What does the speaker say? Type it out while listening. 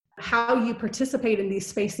how you participate in these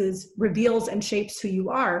spaces reveals and shapes who you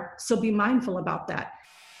are. So be mindful about that.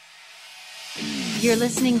 You're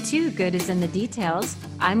listening to Good is in the Details.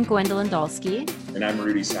 I'm Gwendolyn Dolsky. And I'm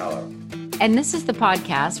Rudy Salo. And this is the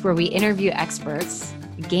podcast where we interview experts,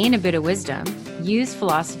 gain a bit of wisdom, use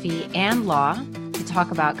philosophy and law to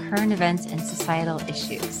talk about current events and societal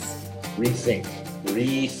issues. Rethink.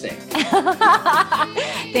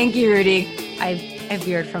 Thank you, Rudy. I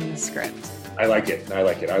veered from the script. I like it. I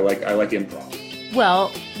like improv. Well,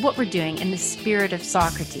 what we're doing in the spirit of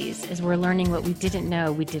Socrates is we're learning what we didn't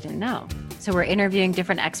know we didn't know. So we're interviewing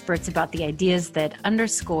different experts about the ideas that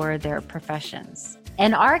underscore their professions.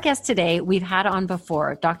 And our guest today, we've had on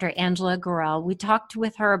before, Dr. Angela Gorel. We talked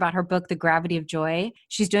with her about her book, The Gravity of Joy.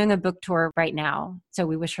 She's doing a book tour right now, so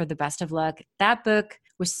we wish her the best of luck. That book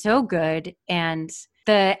was so good. And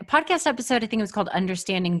the podcast episode, I think it was called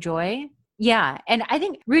Understanding Joy. Yeah. And I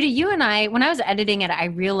think, Rudy, you and I, when I was editing it, I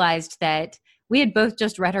realized that we had both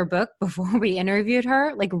just read her book before we interviewed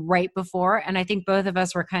her, like right before. And I think both of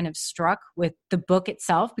us were kind of struck with the book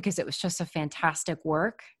itself because it was just a fantastic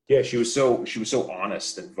work. Yeah, she was so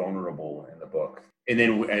honest and vulnerable in the book. And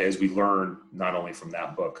then as we learn, not only from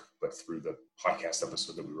that book, but through the podcast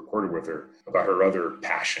episode that we recorded with her, about her other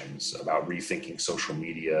passions, about rethinking social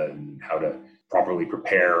media and how to properly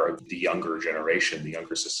prepare the younger generation, the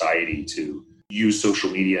younger society to use social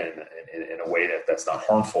media in a way that's not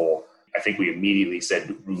harmful. I think we immediately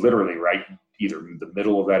said, literally, right, either in the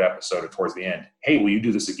middle of that episode or towards the end, hey, will you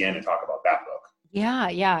do this again and talk about that book?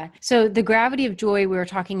 Yeah. So The Gravity of Joy, we were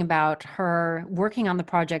talking about her working on the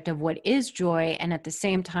project of what is joy and at the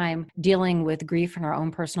same time dealing with grief in her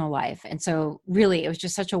own personal life. And so really, it was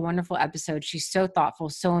just such a wonderful episode. She's so thoughtful,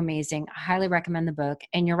 so amazing. I highly recommend the book.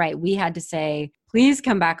 And you're right, we had to say, please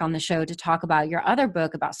come back on the show to talk about your other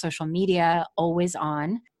book about social media, Always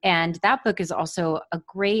On. And that book is also a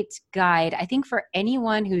great guide, I think, for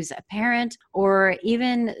anyone who's a parent or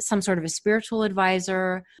even some sort of a spiritual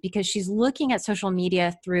advisor, because she's looking at social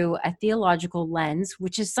media through a theological lens,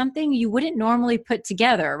 which is something you wouldn't normally put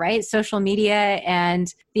together, right? Social media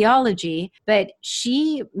and theology, but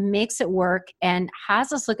she makes it work and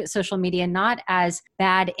has us look at social media not as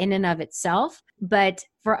bad in and of itself, but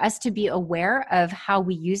for us to be aware of how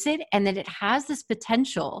we use it and that it has this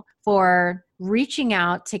potential for reaching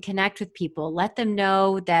out to connect with people, let them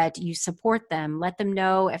know that you support them, let them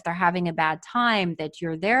know if they're having a bad time, that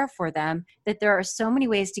you're there for them, that there are so many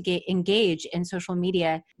ways to engage in social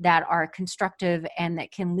media that are constructive and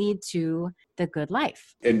that can lead to the good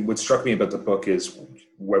life. And what struck me about the book is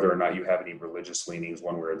whether or not you have any religious leanings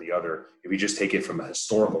one way or the other, if you just take it from a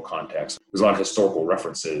historical context, there's a lot of historical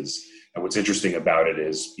references. And what's interesting about it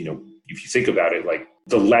is, if you think about it, like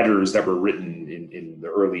the letters that were written in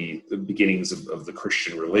the beginnings of the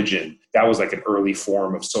Christian religion, that was like an early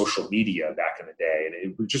form of social media back in the day.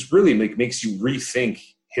 And it just really makes you rethink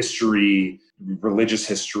history, religious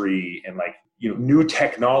history, and new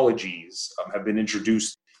technologies have been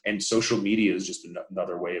introduced. And social media is just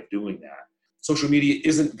another way of doing that. Social media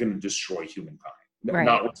isn't going to destroy humankind, right?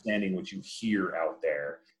 Notwithstanding what you hear out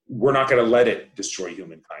there. We're not going to let it destroy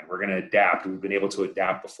humankind. We're going to adapt. We've been able to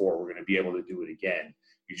adapt before. We're going to be able to do it again.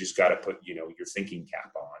 You just got to put, your thinking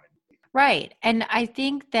cap on. Right. And I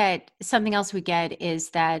think that something else we get is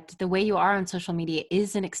that the way you are on social media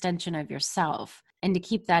is an extension of yourself. And to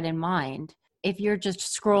keep that in mind, if you're just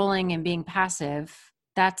scrolling and being passive,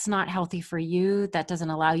 that's not healthy for you. That doesn't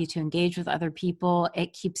allow you to engage with other people.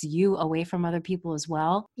 It keeps you away from other people as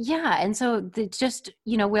well. Yeah. And so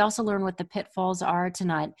we also learn what the pitfalls are to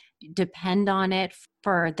not depend on it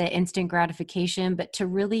for the instant gratification, but to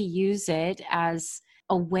really use it as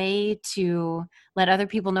a way to let other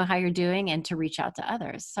people know how you're doing and to reach out to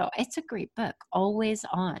others. So it's a great book, Always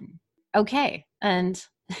On. Okay. And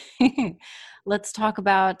let's talk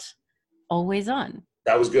about Always On.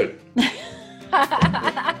 That was good.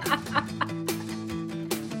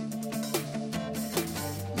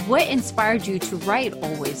 What inspired you to write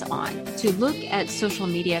Always On, to look at social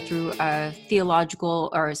media through a theological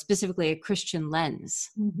or specifically a Christian lens?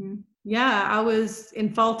 Mm-hmm. Yeah, I was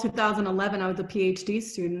in fall 2011, I was a PhD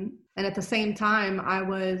student. And at the same time, I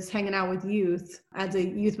was hanging out with youth as a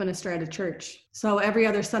youth minister at a church. So every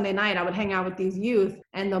other Sunday night, I would hang out with these youth.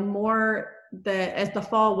 And as the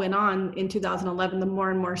fall went on in 2011, the more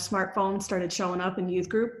and more smartphones started showing up in youth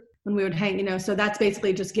group when we would hang, so that's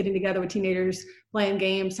basically just getting together with teenagers, playing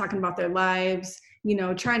games, talking about their lives,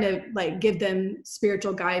 trying to give them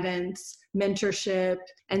spiritual guidance, mentorship.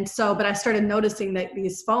 And so, but I started noticing that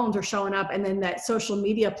these phones were showing up and then that social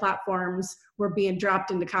media platforms were being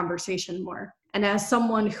dropped into conversation more. And as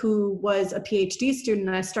someone who was a PhD student,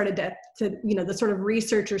 I started to the sort of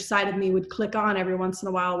researcher side of me would click on every once in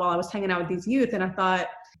a while I was hanging out with these youth. And I thought,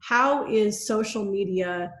 how is social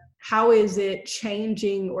media, how is it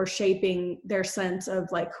changing or shaping their sense of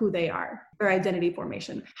like who they are, their identity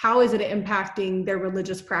formation? How is it impacting their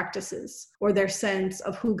religious practices or their sense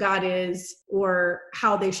of who God is or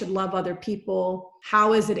how they should love other people?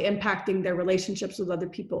 How is it impacting their relationships with other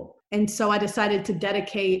people? And so I decided to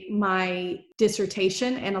dedicate my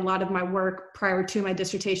dissertation and a lot of my work prior to my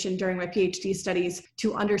dissertation during my PhD studies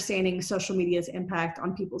to understanding social media's impact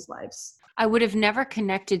on people's lives. I would have never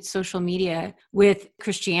connected social media with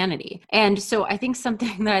Christianity. And so I think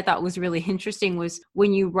something that I thought was really interesting was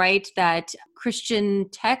when you write that Christian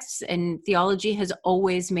texts and theology has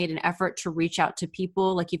always made an effort to reach out to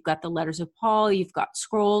people. Like you've got the letters of Paul, you've got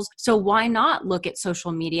scrolls. So why not look at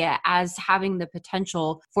social media as having the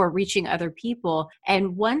potential for reaching other people?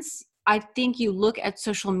 And once I think you look at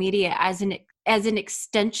social media as an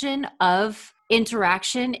extension of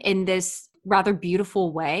interaction in this rather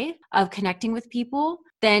beautiful way of connecting with people,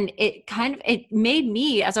 then it made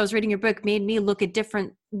me, as I was reading your book, made me look at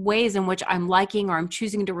different ways in which I'm liking or I'm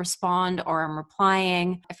choosing to respond or I'm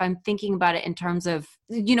replying. If I'm thinking about it in terms of,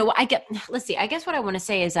 I guess what I want to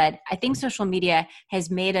say is that I think social media has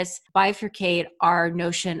made us bifurcate our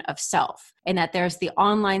notion of self, and that there's the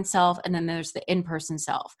online self and then there's the in-person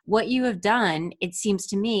self. What you have done, it seems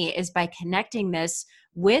to me, is by connecting this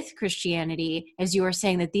with Christianity, as you are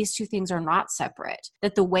saying, that these two things are not separate,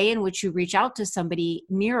 that the way in which you reach out to somebody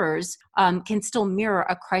can still mirror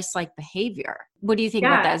a Christ-like behavior. What do you think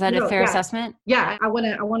about that? Is that a fair assessment? Yeah, I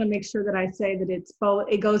want to make sure that I say that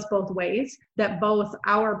it goes both ways, that both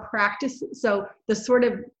our practice, so the sort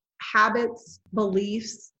of habits,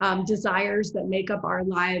 beliefs, desires that make up our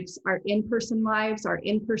lives, our in-person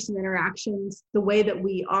interactions, the way that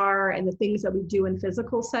we are and the things that we do in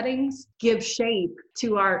physical settings give shape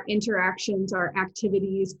to our interactions, our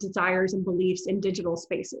activities, desires, and beliefs in digital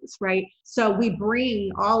spaces, right? So we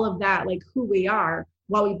bring all of that, like who we are,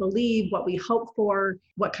 what we believe, what we hope for,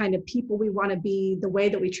 what kind of people we want to be, the way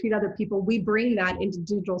that we treat other people, we bring that into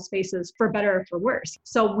digital spaces for better or for worse.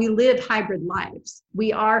 So we live hybrid lives.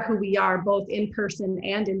 We are who we are, both in person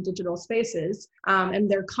and in digital spaces.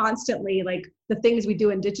 And they're constantly like the things we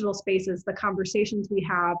do in digital spaces, the conversations we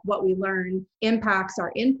have, what we learn impacts our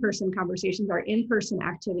in-person conversations, our in-person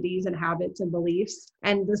activities and habits and beliefs,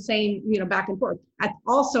 and the same, back and forth. I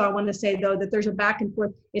want to say though, that there's a back and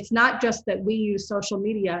forth. It's not just that we use social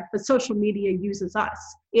media, but social media uses us.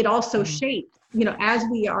 It also shapes, as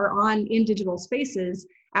we are in digital spaces,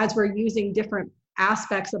 as we're using different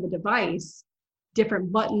aspects of a device,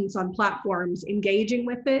 different buttons on platforms, engaging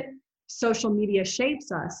with it, social media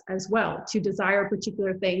shapes us as well to desire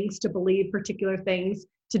particular things, to believe particular things,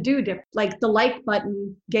 to do different, like the like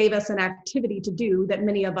button gave us an activity to do that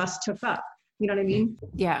many of us took up. You know what I mean?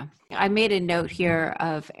 Yeah. I made a note here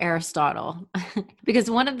of Aristotle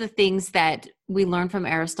because one of the things that we learn from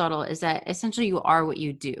Aristotle is that essentially you are what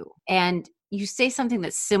you do. And you say something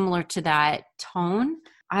that's similar to that tone.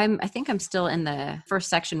 I think I'm still in the first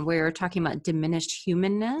section where you're talking about diminished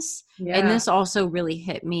humanness. Yeah. And this also really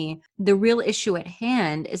hit me. The real issue at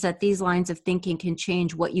hand is that these lines of thinking can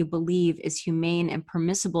change what you believe is humane and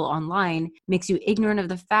permissible online, makes you ignorant of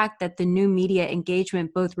the fact that the new media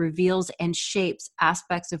engagement both reveals and shapes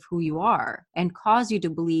aspects of who you are and cause you to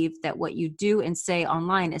believe that what you do and say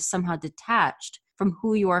online is somehow detached from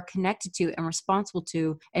who you are connected to and responsible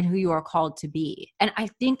to and who you are called to be. And I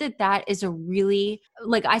think that is a really,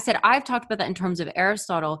 like I said, I've talked about that in terms of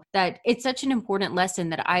Aristotle, that it's such an important lesson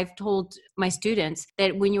that I've told my students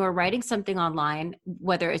that when you are writing something online,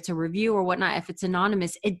 whether it's a review or whatnot, if it's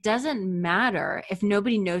anonymous, it doesn't matter if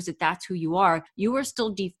nobody knows that that's who you are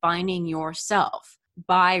still defining yourself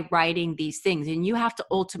by writing these things, and you have to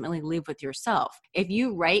ultimately live with yourself. If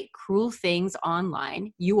you write cruel things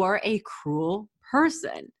online, you are a cruel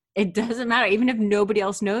person. It doesn't matter. Even if nobody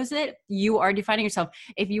else knows it, you are defining yourself.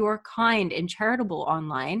 If you are kind and charitable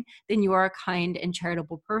online, then you are a kind and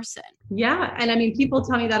charitable person. Yeah. And people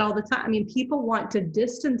tell me that all the time. People want to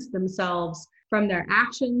distance themselves from their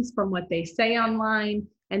actions, from what they say online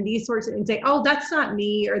and these sorts of, and say, oh, that's not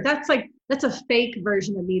me, or that's a fake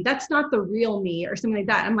version of me. That's not the real me, or something like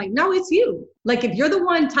that. I'm like, no, it's you. Like, if you're the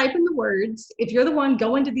one typing the words, if you're the one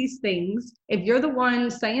going to these things, if you're the one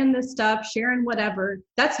saying this stuff, sharing whatever,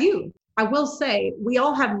 that's you. I will say we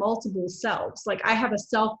all have multiple selves. Like, I have a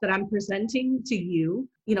self that I'm presenting to you,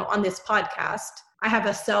 on this podcast. I have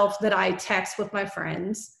a self that I text with my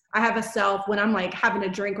friends. I have a self when I'm like having a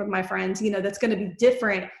drink with my friends, that's going to be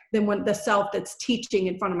different than when the self that's teaching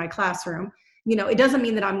in front of my classroom. it doesn't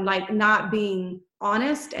mean that I'm like not being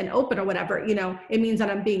honest and open or whatever, it means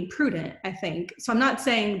that I'm being prudent, I think. So I'm not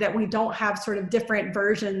saying that we don't have sort of different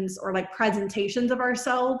versions or like presentations of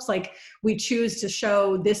ourselves. Like we choose to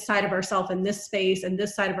show this side of ourselves in this space and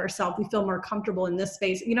this side of ourselves. We feel more comfortable in this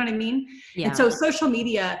space. You know what I mean? Yeah. And so social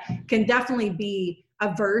media can definitely be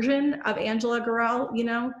a version of Angela Gorel,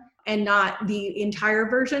 and not the entire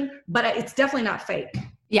version, but it's definitely not fake.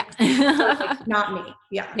 Yeah. Like, not me.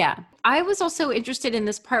 Yeah. Yeah. I was also interested in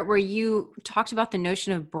this part where you talked about the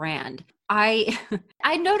notion of brand. I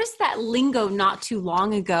noticed that lingo not too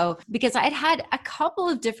long ago because I'd had a couple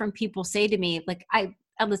of different people say to me, like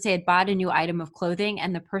let's say I'd bought a new item of clothing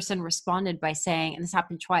and the person responded by saying, and this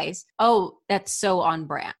happened twice, "Oh, that's so on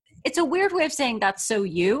brand." It's a weird way of saying that's so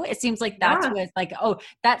you. It seems like that's what it's like, oh,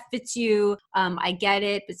 that fits you. I get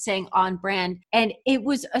it, but saying on brand. And it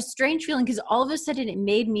was a strange feeling because all of a sudden it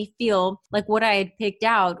made me feel like what I had picked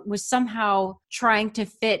out was somehow trying to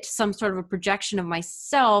fit some sort of a projection of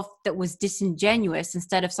myself that was disingenuous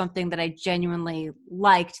instead of something that I genuinely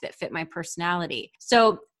liked that fit my personality.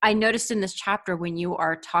 So I noticed in this chapter when you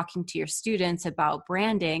are talking to your students about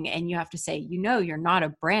branding and you have to say, you're not a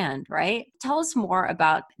brand, right? Tell us more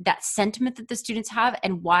about that sentiment that the students have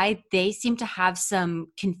and why they seem to have some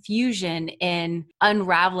confusion in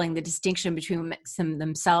unraveling the distinction between what makes them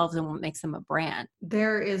themselves and what makes them a brand.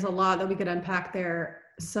 There is a lot that we could unpack there.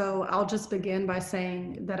 So I'll just begin by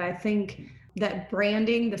saying that I think that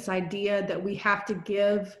branding, this idea that we have to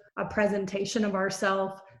give a presentation of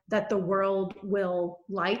ourselves that the world will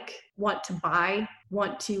like, want to buy,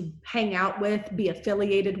 want to hang out with, be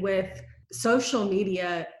affiliated with. Social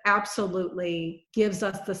media absolutely gives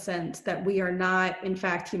us the sense that we are not, in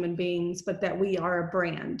fact, human beings, but that we are a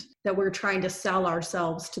brand, that we're trying to sell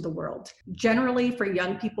ourselves to the world. Generally, for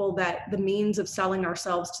young people, that the means of selling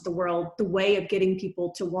ourselves to the world, the way of getting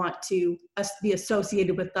people to want to be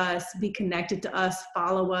associated with us, be connected to us,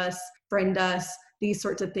 follow us, friend us, these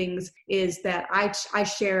sorts of things, is that I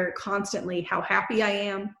share constantly how happy I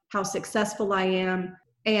am, how successful I am,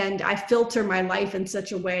 and I filter my life in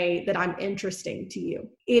such a way that I'm interesting to you.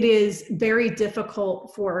 It is very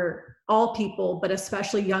difficult for all people, but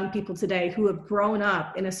especially young people today who have grown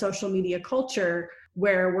up in a social media culture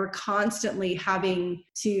where we're constantly having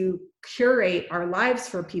to curate our lives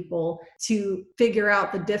for people to figure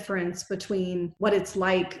out the difference between what it's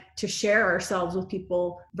like to share ourselves with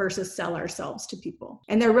people versus sell ourselves to people.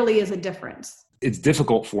 And there really is a difference. It's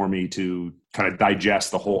difficult for me to kind of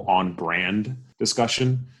digest the whole on brand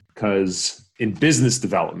discussion because in business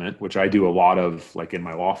development, which I do a lot of, like in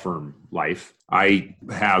my law firm life, I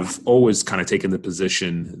have always kind of taken the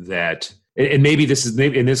position that, and maybe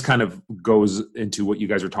this kind of goes into what you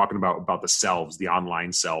guys are talking about the selves, the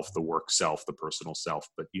online self, the work self, the personal self,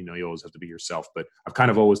 but you always have to be yourself. But I've kind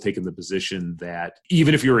of always taken the position that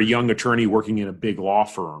even if you're a young attorney working in a big law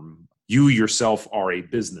firm, you yourself are a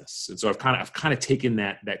business. And so I've kind of taken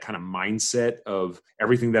that kind of mindset of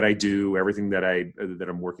everything that I do, everything that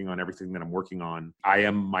I'm working on, everything that I'm working on. I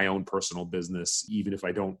am my own personal business, even if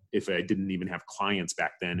I didn't even have clients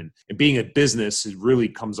back then. And being a business, it really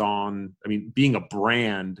comes on. I mean, being a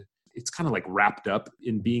brand, it's kind of like wrapped up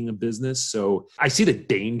in being a business. So I see the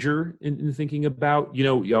danger in thinking about, you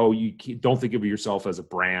don't think of yourself as a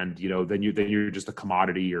brand, then you're just a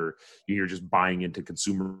commodity or you're just buying into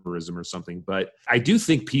consumerism or something. But I do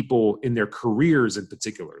think people in their careers in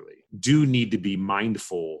particularly do need to be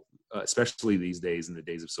mindful, especially these days, in the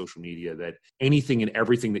days of social media, that anything and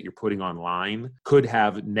everything that you're putting online could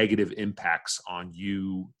have negative impacts on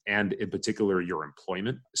you and in particular your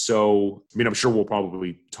employment. So, I'm sure we'll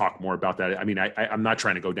probably talk more about that. I'm not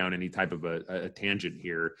trying to go down any type of a tangent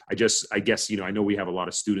here. I guess, I know we have a lot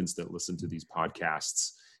of students that listen to these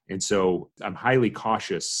podcasts. And so I'm highly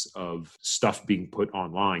cautious of stuff being put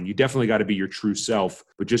online. You definitely got to be your true self,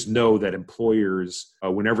 but just know that employers,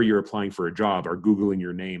 whenever you're applying for a job, are Googling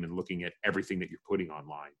your name and looking at everything that you're putting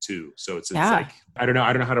online too. So it's like, I don't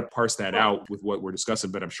know how to parse that out with what we're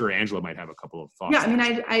discussing, but I'm sure Angela might have a couple of thoughts.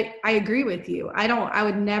 Yeah, I agree with you. I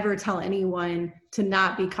would never tell anyone to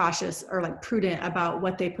not be cautious or like prudent about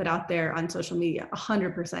what they put out there on social media.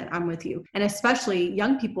 100%, I'm with you. And especially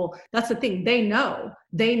young people, that's the thing. They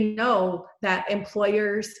know that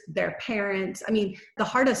employers, their parents, the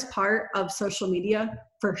hardest part of social media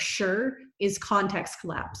for sure is context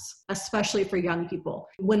collapse, especially for young people.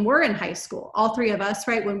 When we're in high school, all three of us,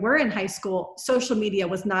 right? When we're in high school, social media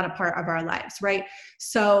was not a part of our lives, right?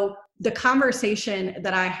 So the conversation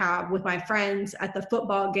that I have with my friends at the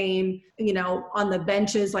football game, on the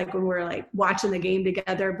benches, like when we're like watching the game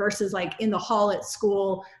together versus like in the hall at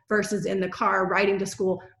school versus in the car riding to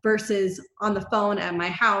school versus on the phone at my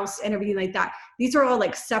house and everything like that. These are all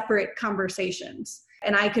like separate conversations.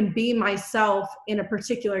 And I can be myself in a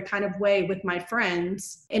particular kind of way with my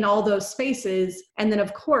friends in all those spaces. And then,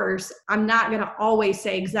 of course, I'm not going to always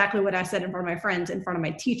say exactly what I said in front of my friends, in front of my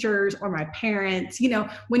teachers or my parents.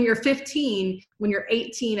 When you're 15, when you're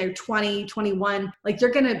 18 or 20, 21, like you're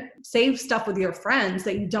going to say stuff with your friends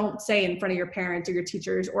that you don't say in front of your parents or your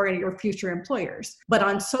teachers or your future employers. But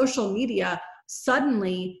on social media,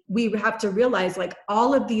 suddenly we have to realize like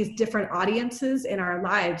all of these different audiences in our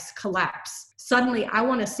lives collapse. Suddenly I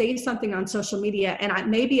want to say something on social media, and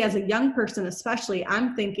maybe as a young person especially,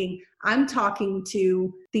 I'm thinking I'm talking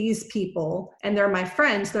to these people and they're my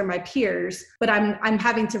friends, they're my peers, but I'm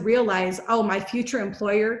having to realize, oh, my future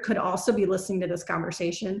employer could also be listening to this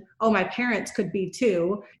conversation. Oh, my parents could be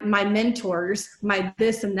too, my mentors, my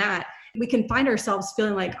this and that. We can find ourselves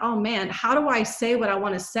feeling like, oh man, how do I say what I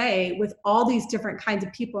want to say with all these different kinds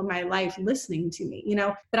of people in my life listening to me,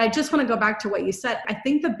 But I just want to go back to what you said. I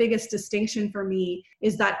think the biggest distinction for me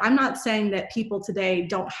is that I'm not saying that people today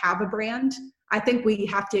don't have a brand. I think we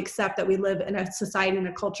have to accept that we live in a society and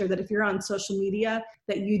a culture that if you're on social media,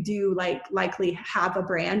 that you do likely have a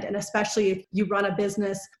brand. And especially if you run a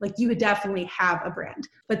business, like you would definitely have a brand.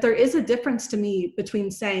 But there is a difference to me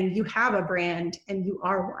between saying you have a brand and you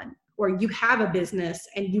are one, or you have a business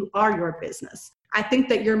and you are your business. I think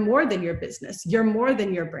that you're more than your business. You're more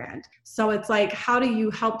than your brand. So it's like, how do you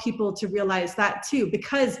help people to realize that too?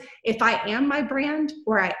 Because if I am my brand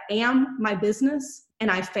or I am my business and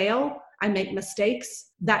I fail, I make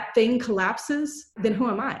mistakes, that thing collapses, then who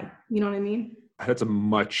am I? You know what I mean? That's a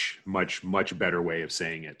much, much, much better way of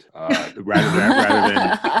saying it.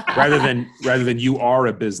 Rather than you are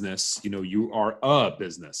a business, you are a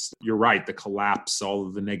business. You're right. The collapse, all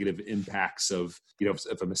of the negative impacts of,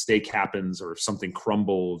 if a mistake happens or if something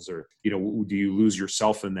crumbles or, do you lose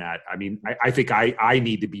yourself in that? I mean, I think I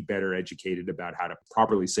need to be better educated about how to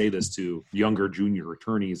properly say this to younger junior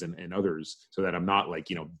attorneys and others so that I'm not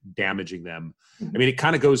damaging them. I mean, it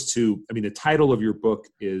kind of goes to, the title of your book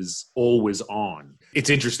is Always On. It's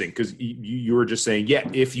interesting because you were just saying,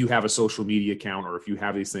 if you have a social media account or if you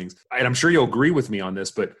have these things, and I'm sure you'll agree with me on this,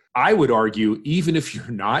 but I would argue, even if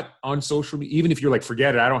you're not on social media, even if you're like,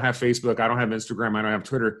 forget it, I don't have Facebook, I don't have Instagram, I don't have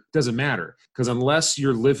Twitter, it doesn't matter. Because unless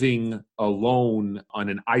you're living alone on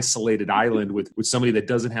an isolated island with somebody that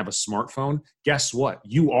doesn't have a smartphone, guess what?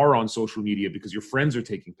 You are on social media because your friends are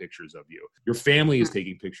taking pictures of you. Your family is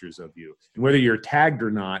taking pictures of you. And whether you're tagged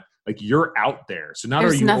or not, like you're out there. So not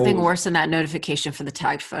There's nothing worse than that notification for the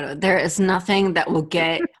tagged photo. There is nothing that will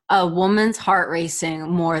get a woman's heart racing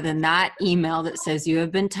more than that email that says you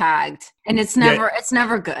have been tagged. And it's never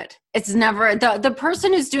good. It's never, the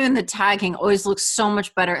person who's doing the tagging always looks so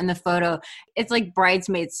much better in the photo. It's like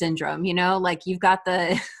bridesmaid syndrome, like you've got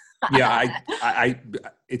the... I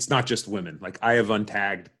it's not just women. Like I have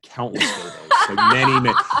untagged countless photos. Like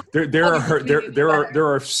many. There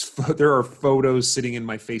are photos sitting in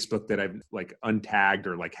my Facebook that I've like untagged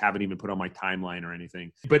or like haven't even put on my timeline or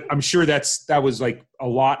anything. But I'm sure that was like a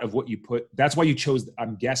lot of what you put. That's why you chose.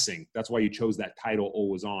 I'm guessing that's why you chose that title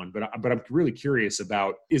Always On. But I'm really curious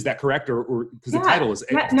about, is that correct or because the title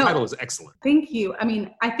is excellent. Thank you. I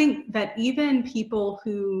mean, I think that even people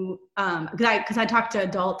who because I talk to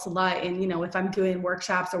adults a lot, and if I'm doing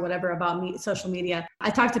workshops or whatever about social media, I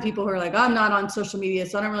talk to people who are like, oh, I'm not on social media,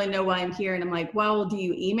 so I don't really know why I'm here. And I'm like, well, do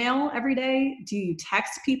you email every day? Do you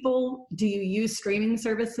text people? Do you use streaming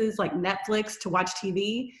services like Netflix to watch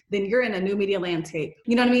TV? Then you're in a new media landscape.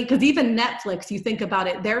 You know what I mean? Because even Netflix, you think about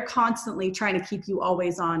it, they're constantly trying to keep you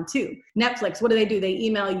always on too. Netflix, what do? They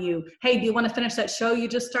email you, hey, do you want to finish that show you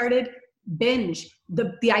just started? Binge.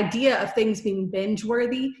 The idea of things being binge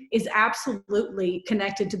worthy is absolutely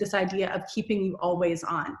connected to this idea of keeping you always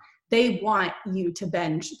on. They want you to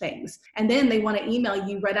binge things. And then they want to email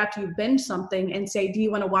you right after you binge something and say, do you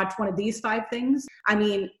want to watch one of these 5 things? I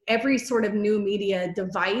mean, every sort of new media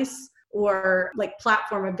device or like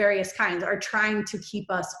platform of various kinds are trying to keep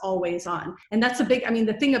us always on. And that's the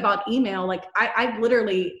thing about email, like I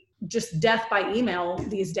literally just death by email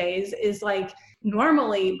these days is like,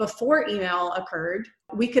 normally before email occurred,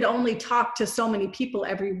 we could only talk to so many people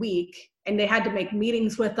every week and they had to make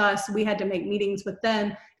meetings with us. We had to make meetings with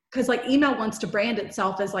them. because like email wants to brand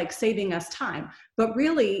itself as like saving us time, but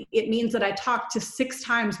really it means that I talk to 6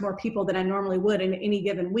 times more people than I normally would in any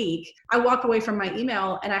given week. I walk away from my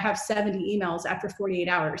email and I have 70 emails after 48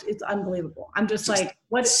 hours. It's unbelievable. I'm just like,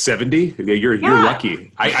 what? 70? You're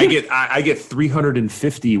lucky. I get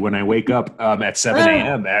 350 when I wake up at 7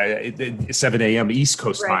 a.m. 7 a.m. East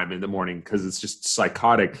Coast time in the morning, because it's just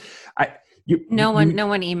psychotic. No one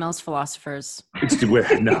emails philosophers.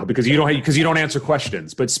 No, because you don't answer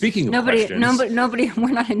questions. But speaking of questions, nobody,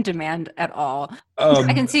 we're not in demand at all.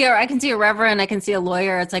 I can see a reverend, I can see a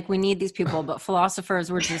lawyer. It's like we need these people, but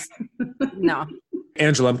philosophers, we're just no.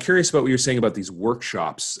 Angela, I'm curious about what you're saying about these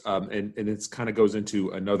workshops, and it kind of goes into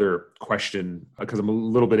another question, because I'm a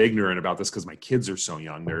little bit ignorant about this because my kids are so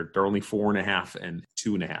young. They're only 4.5 and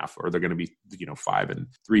 2.5, or they're going to be 5 and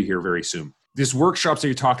 3 here very soon. These workshops that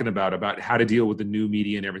you're talking about how to deal with the new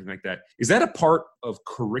media and everything like that, is that a part of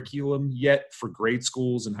curriculum yet for grade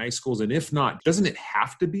schools and high schools? And if not, doesn't it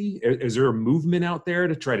have to be? Is there a movement out there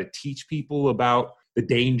to try to teach people about the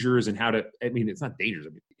dangers and how to, it's not dangerous.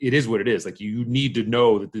 It is what it is. Like, you need to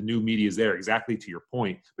know that the new media is there, exactly to your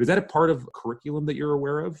point. But is that a part of curriculum that you're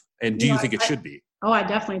aware of? And do you think it should be? Oh, I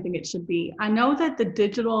definitely think it should be. I know that the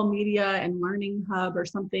Digital Media and Learning Hub or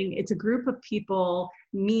something, it's a group of people,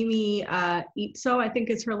 Mimi Itso, I think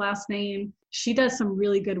is her last name. She does some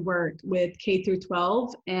really good work with K through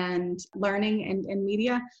 12 and learning and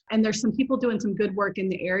media. And there's some people doing some good work in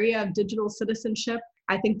the area of digital citizenship.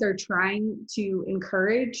 I think they're trying to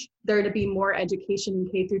encourage there to be more education in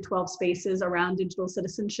K through 12 spaces around digital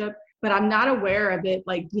citizenship. But I'm not aware of it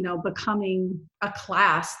becoming a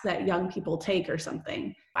class that young people take or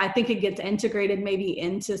something. I think it gets integrated maybe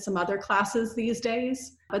into some other classes these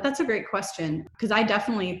days. But that's a great question, because I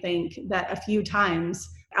definitely think that a few times,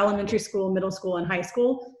 elementary school, middle school, and high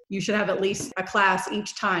school, you should have at least a class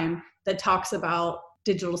each time that talks about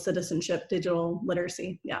digital citizenship, digital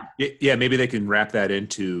literacy. Yeah. Maybe they can wrap that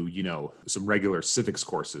into, some regular civics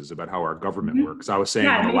courses about how our government works. I was saying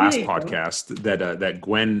on the last podcast that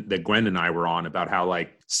Gwen and I were on about how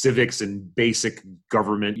like civics and basic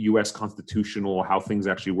government, U.S. constitutional, how things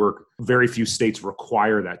actually work. Very few states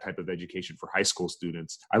require that type of education for high school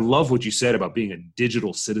students. I love what you said about being a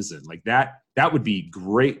digital citizen. Like that would be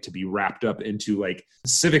great to be wrapped up into like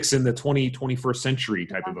civics in the 21st century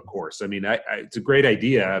type of a course. It's a great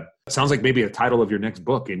idea. It sounds like maybe a title of your next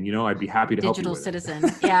book, and I'd be happy to help you with Digital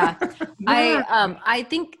citizen. Yeah. I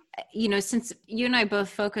think, since you and I both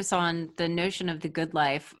focus on the notion of the good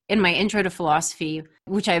life, in my intro to philosophy,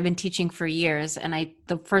 which I've been teaching for years, and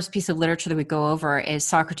the first piece of literature that we go over is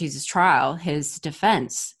Socrates' trial, his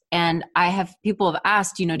defense. And people have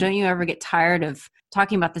asked, don't you ever get tired of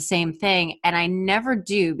talking about the same thing? And I never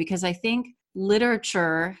do, because I think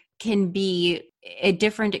literature can be a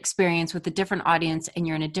different experience with a different audience, and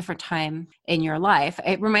you're in a different time in your life.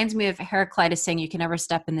 It reminds me of Heraclitus saying you can never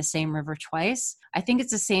step in the same river twice. I think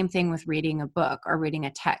it's the same thing with reading a book or reading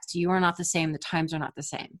a text. You are not the same. The times are not the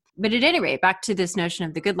same. But at any rate, back to this notion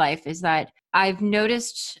of the good life, is that I've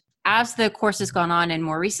noticed as the course has gone on, and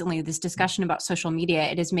more recently, this discussion about social media,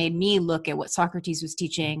 it has made me look at what Socrates was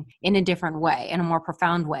teaching in a different way, in a more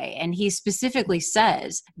profound way. And he specifically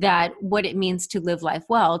says that what it means to live life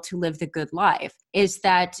well, to live the good life, is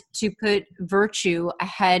that to put virtue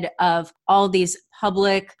ahead of all these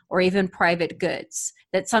public or even private goods.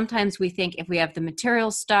 That sometimes we think if we have the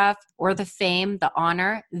material stuff or the fame, the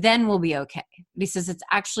honor, then we'll be okay. But he says it's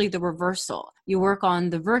actually the reversal. You work on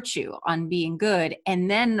the virtue, on being good,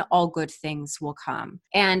 and then all good things will come.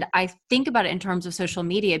 And I think about it in terms of social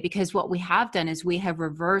media, because what we have done is we have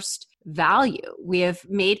reversed value. We have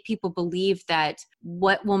made people believe that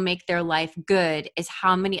what will make their life good is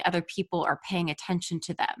how many other people are paying attention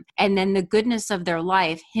to them. And then the goodness of their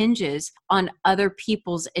life hinges on other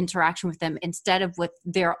people's interaction with them instead of what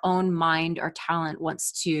their own mind or talent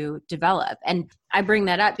wants to develop. And I bring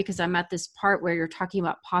that up because I'm at this part where you're talking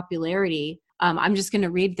about popularity. I'm just going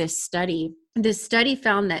to read this study. This study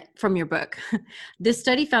found that, from your book, this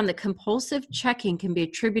study found that compulsive checking can be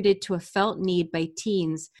attributed to a felt need by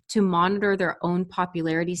teens to monitor their own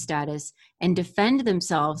popularity status and defend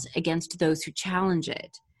themselves against those who challenge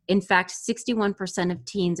it. In fact, 61% of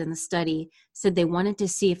teens in the study said they wanted to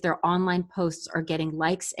see if their online posts are getting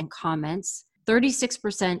likes and comments.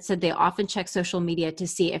 36% said they often check social media to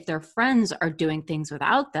see if their friends are doing things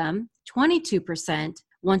without them. 22%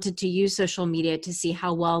 wanted to use social media to see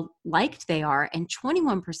how well liked they are, and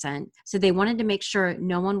 21% said they wanted to make sure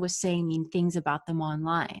no one was saying mean things about them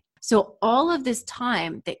online. So all of this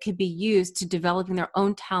time that could be used to developing their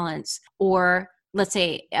own talents, or let's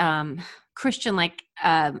say Christian, like,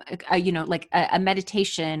 like a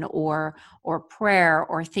meditation or prayer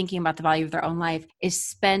or thinking about the value of their own life is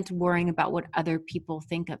spent worrying about what other people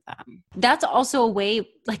think of them. That's also a way,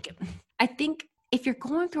 like, I think if you're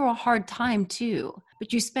going through a hard time too,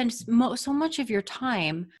 but you spend so much of your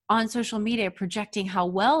time on social media projecting how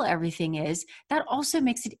well everything is, that also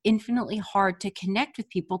makes it infinitely hard to connect with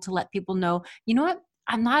people, to let people know, you know what?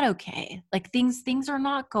 I'm not okay. Like things are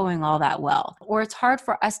not going all that well. Or it's hard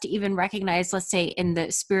for us to even recognize, let's say in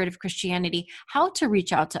the spirit of Christianity, how to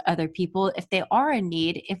reach out to other people if they are in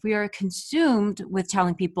need, if we are consumed with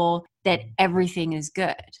telling people that everything is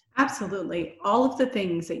good. Absolutely. All of the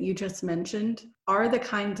things that you just mentioned are the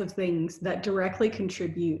kinds of things that directly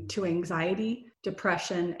contribute to anxiety,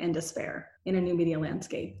 depression, and despair in a new media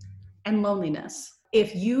landscape, and loneliness.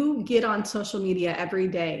 If you get on social media every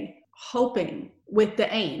day hoping with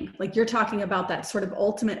the aim, like you're talking about that sort of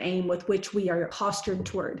ultimate aim with which we are postured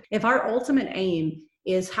toward. If our ultimate aim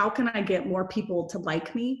is how can I get more people to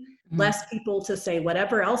like me, less people to say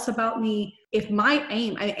whatever else about me, if my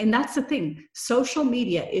aim, and that's the thing, social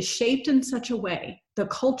media is shaped in such a way, the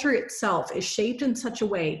culture itself is shaped in such a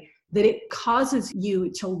way that it causes you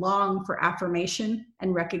to long for affirmation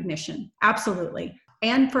and recognition. Absolutely.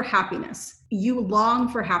 And for happiness. You long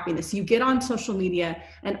for happiness. You get on social media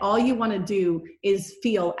and all you want to do is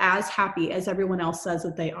feel as happy as everyone else says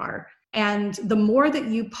that they are. And the more that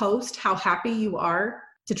you post how happy you are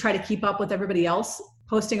to try to keep up with everybody else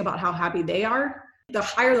posting about how happy they are, the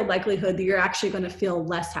higher the likelihood that you're actually going to feel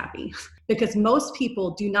less happy. Because most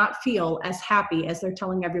people do not feel as happy as they're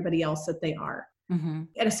telling everybody else that they are. Mm-hmm.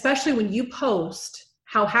 And especially when you post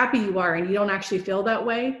how happy you are and you don't actually feel that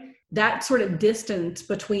way, that sort of distance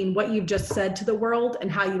between what you've just said to the world and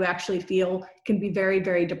how you actually feel can be very,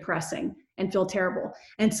 very depressing and feel terrible.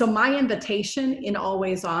 And so my invitation in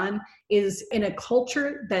Always On is, in a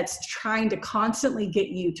culture that's trying to constantly get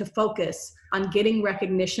you to focus on getting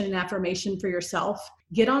recognition and affirmation for yourself,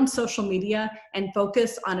 get on social media and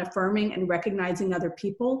focus on affirming and recognizing other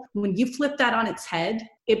people. When you flip that on its head,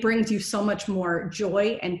 it brings you so much more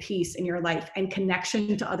joy and peace in your life and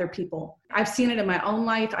connection to other people. I've seen it in my own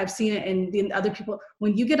life. I've seen it in other people.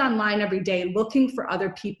 When you get online every day looking for other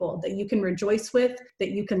people that you can rejoice with,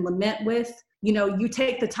 that you can lament with, you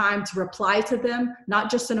take the time to reply to them,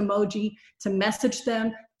 not just an emoji, to message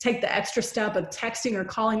them, take the extra step of texting or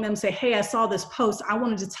calling them, say, hey, I saw this post. I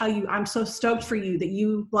wanted to tell you, I'm so stoked for you that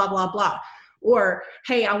you blah, blah, blah. Or,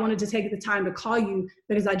 hey, I wanted to take the time to call you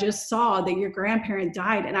because I just saw that your grandparent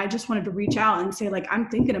died. And I just wanted to reach out and say, like, I'm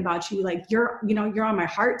thinking about you. Like, you're on my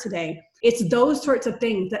heart today. It's those sorts of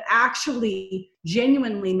things that actually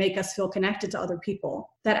genuinely make us feel connected to other people,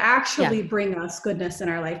 that actually bring us goodness in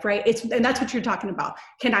our life, right? And that's what you're talking about.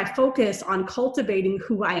 Can I focus on cultivating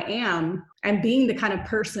who I am and being the kind of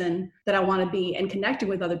person that I want to be and connecting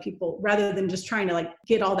with other people rather than just trying to like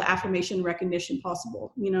get all the affirmation and recognition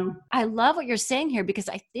possible, I love what you're saying here because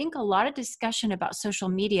I think a lot of discussion about social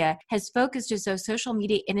media has focused as though social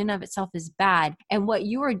media in and of itself is bad. And what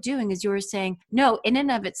you are doing is you are saying, no, in and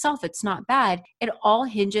of itself, it's not bad. It all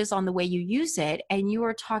hinges on the way you use it. And you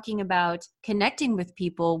are talking about connecting with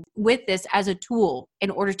people with this as a tool in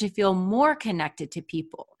order to feel more connected to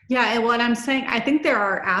people. Yeah, and what I'm saying, I think there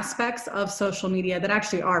are aspects of social media that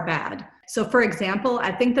actually are bad. So for example,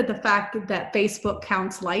 I think that the fact that Facebook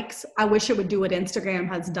counts likes, I wish it would do what Instagram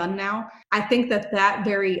has done now. I think that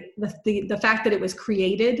the fact that it was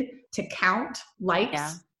created to count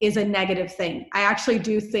likes is a negative thing. I actually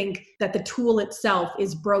do think that the tool itself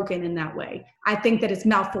is broken in that way. I think that it's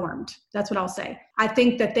malformed. That's what I'll say. I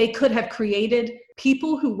think that they could have created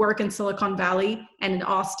people who work in Silicon Valley and in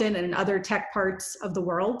Austin and in other tech parts of the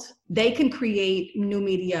world. They can create new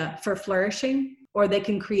media for flourishing, or they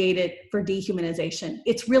can create it for dehumanization.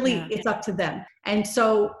 It's really, it's up to them. And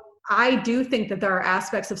so I do think that there are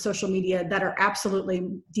aspects of social media that are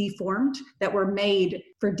absolutely deformed, that were made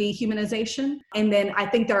for dehumanization. And then I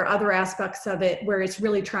think there are other aspects of it where it's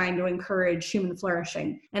really trying to encourage human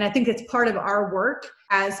flourishing. And I think it's part of our work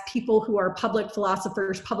as people who are public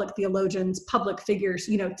philosophers, public theologians, public figures,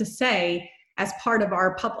 to say, as part of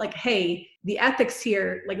our public, hey, the ethics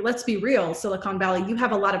here, like, let's be real, Silicon Valley, you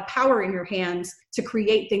have a lot of power in your hands to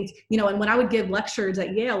create things, and when I would give lectures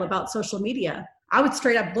at Yale about social media, I would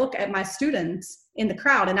straight up look at my students in the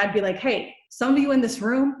crowd and I'd be like, hey, some of you in this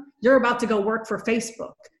room, you're about to go work for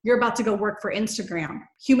Facebook. You're about to go work for Instagram.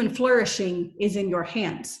 Human flourishing is in your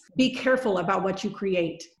hands. Be careful about what you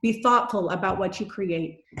create. Be thoughtful about what you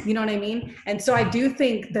create. You know what I mean? And so I do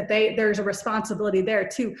think that there's a responsibility there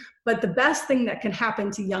too. But the best thing that can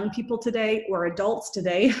happen to young people today or adults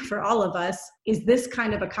today for all of us is this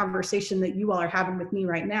kind of a conversation that you all are having with me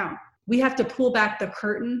right now. we have to pull back the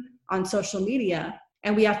curtain on social media,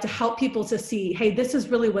 and we have to help people to see, hey, this is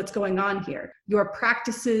really what's going on here. Your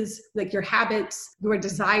practices, like your habits, your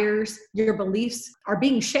desires, your beliefs are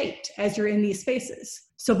being shaped as you're in these spaces.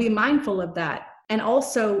 So be mindful of that. And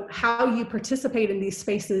also how you participate in these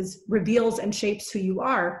spaces reveals and shapes who you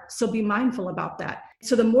are. So be mindful about that.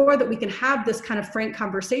 So the more that we can have this kind of frank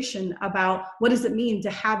conversation about what does it mean to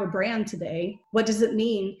have a brand today? What does it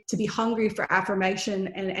mean to be hungry for affirmation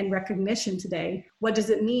and recognition today? What does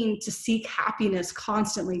it mean to seek happiness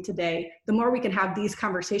constantly today? The more we can have these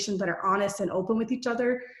conversations that are honest and open with each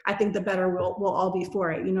other, I think the better we'll all be for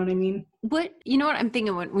it. You know what I mean? You know what I'm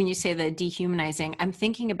thinking when you say the dehumanizing, I'm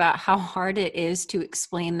thinking about how hard it is to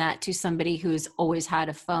explain that to somebody who's always had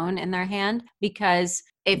a phone in their hand, because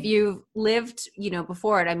if you've lived,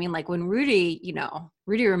 before it, I mean, like when Rudy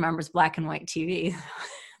remembers black and white TV.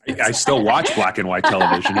 I still watch black and white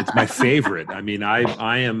television. It's my favorite. I mean,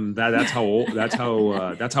 I am that's how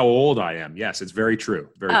old I am. Yes, it's very true.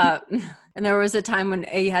 Very true. And there was a time when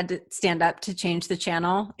you had to stand up to change the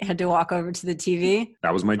channel. You had to walk over to the TV.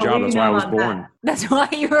 That was my job. That's why I was born. That's why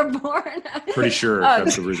you were born. Pretty sure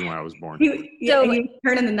that's the reason why I was born. You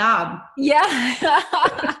turning the knob.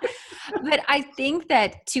 Yeah. But I think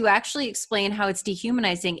that to actually explain how it's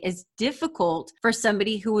dehumanizing is difficult for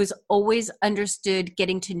somebody who has always understood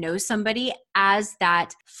getting to know somebody as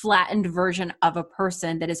that flattened version of a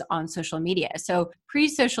person that is on social media. So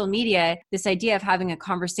pre-social media, this idea of having a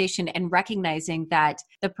conversation and recognizing that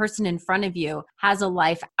the person in front of you has a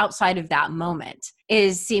life outside of that moment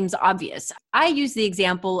seems obvious. I use the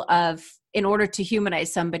example of, in order to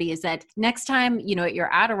humanize somebody, is that next time,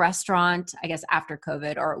 you're at a restaurant, I guess after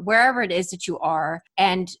COVID or wherever it is that you are,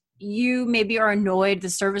 and you maybe are annoyed, the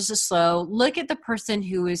service is slow, look at the person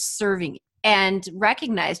who is serving you and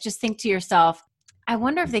just think to yourself, I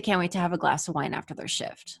wonder if they can't wait to have a glass of wine after their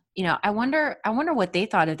shift. I wonder what they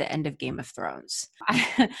thought at the end of Game of Thrones.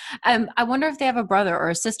 I wonder if they have a brother or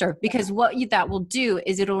a sister, because what that will do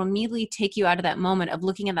is it'll immediately take you out of that moment of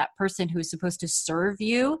looking at that person who is supposed to serve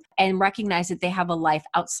you and recognize that they have a life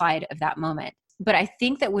outside of that moment. But I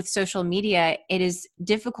think that with social media, it is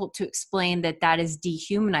difficult to explain that is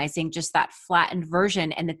dehumanizing, just that flattened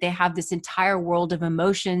version, and that they have this entire world of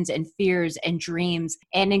emotions and fears and dreams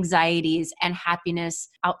and anxieties and happiness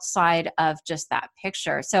outside of just that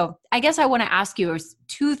picture. So I guess I want to ask you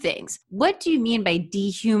two things. What do you mean by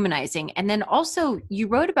dehumanizing? And then also you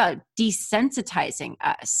wrote about desensitizing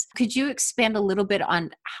us. Could you expand a little bit on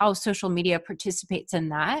how social media participates in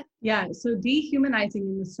that? Yeah, so dehumanizing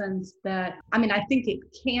in the sense that, I think it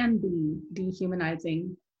can be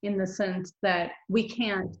dehumanizing in the sense that we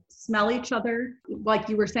can't smell each other. Like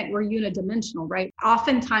you were saying, we're unidimensional, right?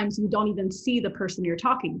 Oftentimes you don't even see the person you're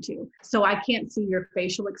talking to. So I can't see your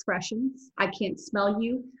facial expressions. I can't smell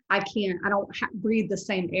you. I don't breathe the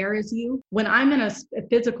same air as you. When I'm in a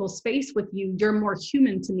physical space with you, you're more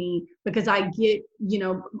human to me because I get,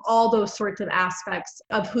 all those sorts of aspects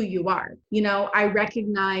of who you are. I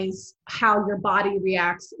recognize how your body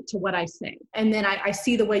reacts to what I say. And then I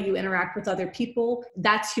see the way you interact with other people.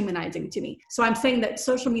 That's humanizing to me. So I'm saying that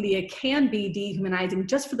social media can be dehumanizing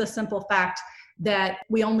just for the simple fact that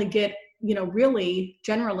we only get really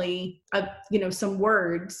generally, some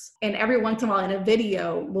words, and every once in a while in a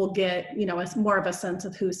video we'll get, more of a sense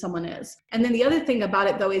of who someone is. And then the other thing about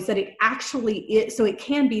it though, is that it actually is, so it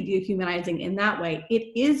can be dehumanizing in that way.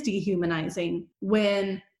 It is dehumanizing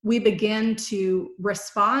when we begin to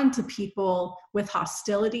respond to people with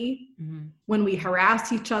hostility, when we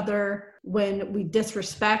harass each other, when we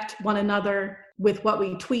disrespect one another with what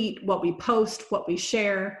we tweet, what we post, what we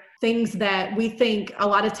share, things that we think a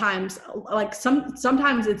lot of times, like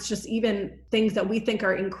sometimes it's just even things that we think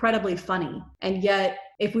are incredibly funny. And yet,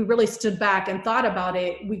 if we really stood back and thought about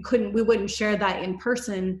it, we wouldn't share that in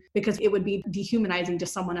person because it would be dehumanizing to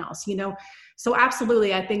someone else, So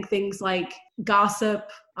absolutely, I think things like gossip,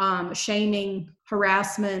 shaming,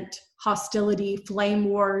 harassment, hostility, flame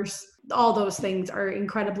wars, all those things are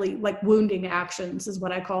incredibly wounding actions is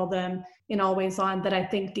what I call them in Always On, that I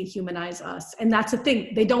think dehumanize us. And that's the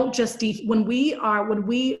thing. They don't just when we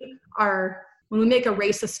make a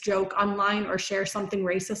racist joke online or share something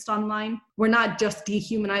racist online, we're not just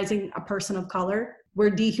dehumanizing a person of color. We're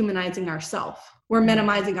dehumanizing ourselves. We're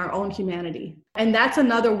minimizing our own humanity. And that's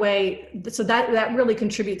another way. So that really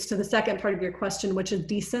contributes to the second part of your question, which is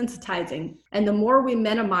desensitizing. And the more we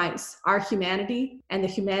minimize our humanity and the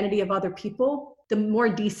humanity of other people, the more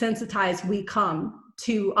desensitized we come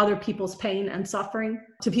to other people's pain and suffering,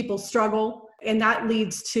 to people's struggle. And that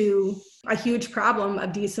leads to a huge problem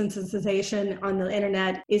of desensitization on the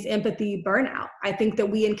internet is empathy burnout. I think that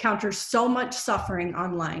we encounter so much suffering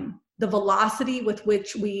online the velocity with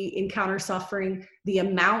which we encounter suffering, the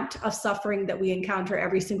amount of suffering that we encounter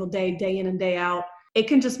every single day, day in and day out, it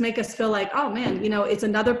can just make us feel like, oh man, it's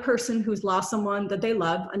another person who's lost someone that they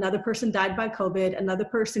love. Another person died by COVID. Another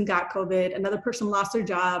person got COVID. Another person lost their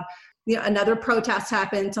job. Another protest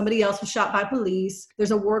happened. Somebody else was shot by police. There's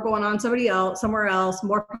a war going on somewhere else.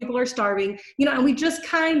 More people are starving, and we just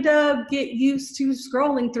kind of get used to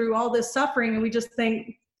scrolling through all this suffering. And we just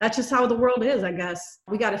think that's just how the world is, I guess.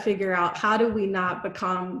 We got to figure out, how do we not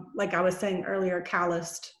become, like I was saying earlier,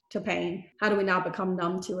 calloused to pain? How do we not become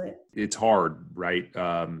numb to it? It's hard, right?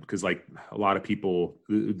 Because like a lot of people,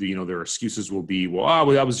 their excuses will be, well,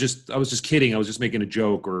 I was just kidding. I was just making a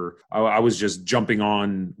joke, or I was just jumping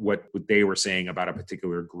on what they were saying about a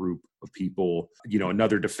particular group of people.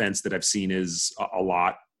 Another defense that I've seen is a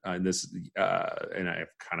lot. And this, and I've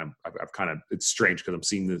kind of, it's strange because I'm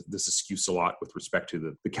seeing this excuse a lot with respect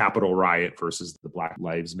to the Capitol riot versus the Black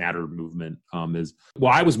Lives Matter movement. Is,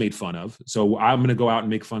 well, I was made fun of, so I'm going to go out and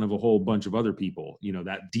make fun of a whole bunch of other people.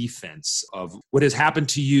 That defense of what has happened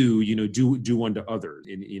to you, do unto others.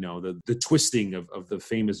 And the twisting of the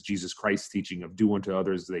famous Jesus Christ teaching of do unto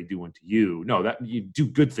others as they do unto you. No, that you do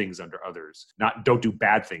good things unto others, don't do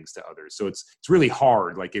bad things to others. So it's really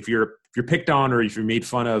hard. Like if you're picked on, or if you're made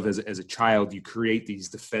fun of as a child, you create these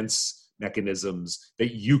defense mechanisms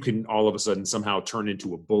that you can all of a sudden somehow turn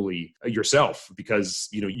into a bully yourself because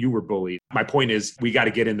you were bullied. My point is, we got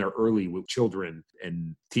to get in there early with children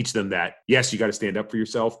and teach them that, yes, you got to stand up for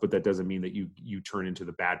yourself, but that doesn't mean that you turn into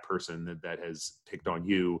the bad person that has picked on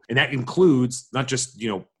you. And that includes not just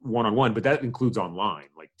one-on-one, but that includes online,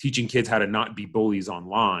 like teaching kids how to not be bullies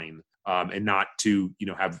online, and not to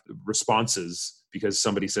have responses because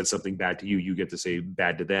somebody said something bad to you, you get to say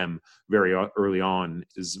bad to them very early on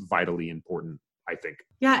is vitally important, I think.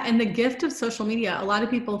 Yeah. And the gift of social media, a lot of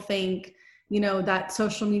people think, that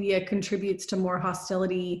social media contributes to more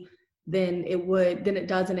hostility than it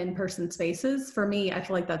does in in-person spaces. For me, I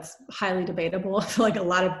feel like that's highly debatable. I feel like a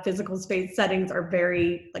lot of physical space settings are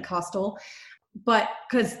very hostile. But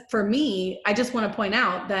because for me, I just want to point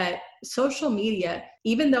out that social media,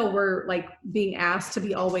 even though we're being asked to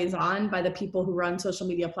be always on by the people who run social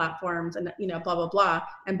media platforms and, blah, blah, blah,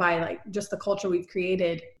 and by just the culture we've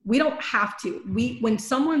created, we don't have to. When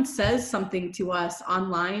someone says something to us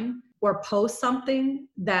online or posts something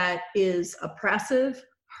that is oppressive,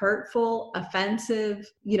 hurtful, offensive,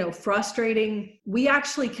 frustrating, we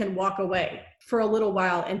actually can walk away for a little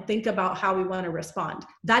while and think about how we want to respond.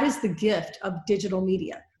 That is the gift of digital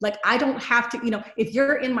media. I don't have to, if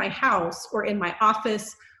you're in my house or in my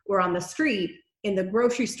office or on the street, in the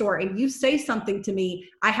grocery store, and you say something to me,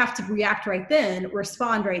 I have to react right then,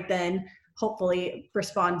 respond right then, hopefully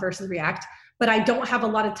respond versus react. But I don't have a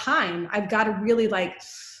lot of time. I've got to really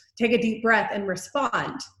take a deep breath and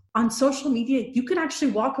respond. On social media, you can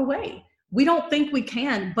actually walk away. We don't think we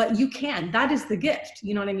can, but you can. That is the gift.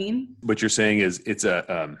 You know what I mean? What you're saying is it's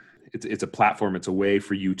a platform. It's a way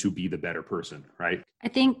for you to be the better person, right? I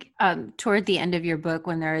think toward the end of your book,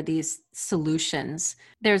 when there are these solutions,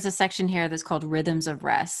 there's a section here that's called Rhythms of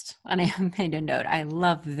Rest. And I made a note. I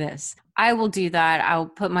love this. I will do that. I'll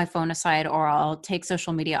put my phone aside, or I'll take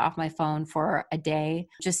social media off my phone for a day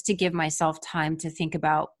just to give myself time to think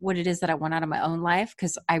about what it is that I want out of my own life.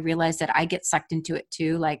 Because I realize that I get sucked into it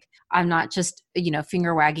too. I'm not just,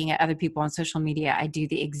 finger wagging at other people on social media. I do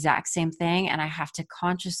the exact same thing. And I have to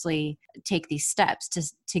consciously take these steps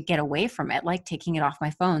to get away from it, like taking it off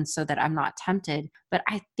my phone so that I'm not tempted. But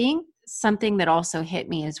I think something that also hit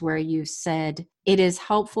me is where you said it is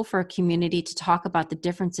helpful for a community to talk about the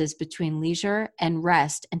differences between leisure and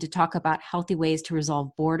rest, and to talk about healthy ways to resolve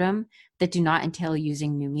boredom that do not entail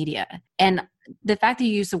using new media. And the fact that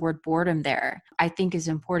you use the word boredom there, I think is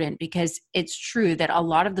important, because it's true that a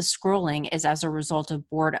lot of the scrolling is as a result of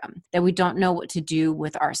boredom, that we don't know what to do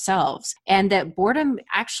with ourselves, and that boredom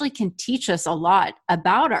actually can teach us a lot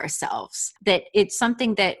about ourselves, that it's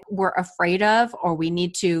something that we're afraid of, or we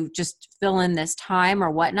need to just fill in this time or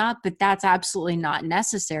whatnot, but that's absolutely not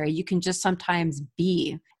necessary. You can just sometimes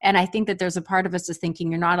be. And I think that there's a part of us is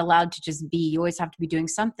thinking you're not allowed to just be. You always have to be doing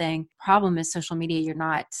something. Problem is social media, you're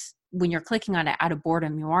not. When you're clicking on it out of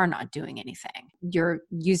boredom, you are not doing anything. You're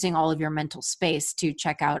using all of your mental space to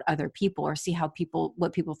check out other people or see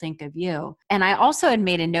what people think of you. And I also had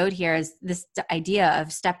made a note here is this idea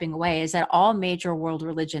of stepping away, is that all major world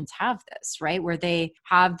religions have this, right? Where they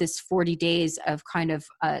have this 40 days of kind of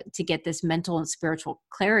to get this mental and spiritual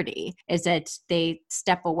clarity, is that they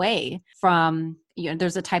step away from,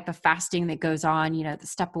 there's a type of fasting that goes on, the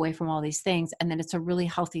step away from all these things. And then it's a really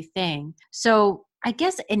healthy thing. So I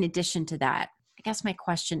guess in addition to that, I guess my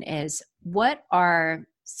question is, what are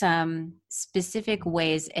some specific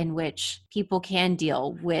ways in which people can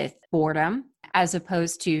deal with boredom as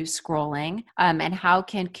opposed to scrolling, and how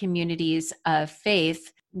can communities of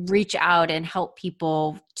faith reach out and help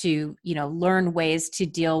people to, learn ways to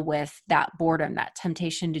deal with that boredom, that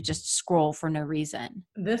temptation to just scroll for no reason?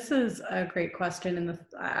 This is a great question. And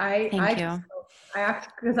Thank you.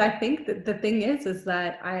 Because I think that the thing is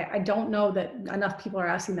that I don't know that enough people are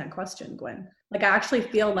asking that question, Gwen. Like, I actually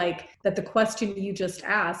feel like that the question you just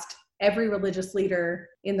asked, every religious leader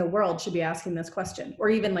in the world should be asking this question, or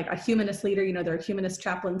even like a humanist leader, there are humanist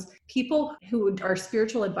chaplains, people who are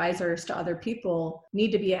spiritual advisors to other people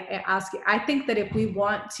need to be asking. I think that if we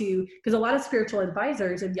want to, because a lot of spiritual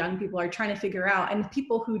advisors of young people are trying to figure out, and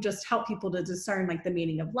people who just help people to discern like the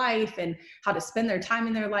meaning of life and how to spend their time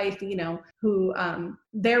in their life, who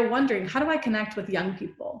they're wondering, how do I connect with young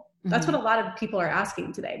people? That's what a lot of people are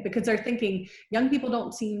asking today, because they're thinking young people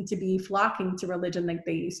don't seem to be flocking to religion like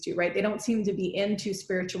they used to, right? They don't seem to be into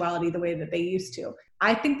spirituality the way that they used to.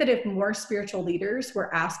 I think that if more spiritual leaders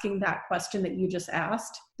were asking that question that you just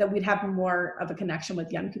asked, that we'd have more of a connection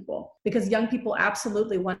with young people, because young people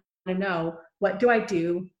absolutely want to know, what do I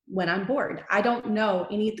do when I'm bored? I don't know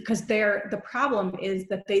because the problem is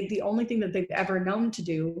that the only thing that they've ever known to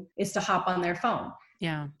do is to hop on their phone.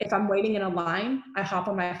 Yeah. If I'm waiting in a line, I hop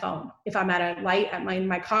on my phone. If I'm at a light in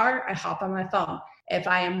my car, I hop on my phone. If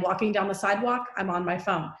I am walking down the sidewalk, I'm on my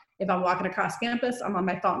phone. If I'm walking across campus, I'm on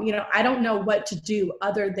my phone. I don't know what to do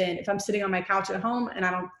other than if I'm sitting on my couch at home and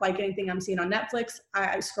I don't like anything I'm seeing on Netflix,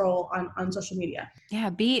 I scroll on social media.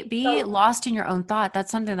 Yeah. Be lost in your own thought.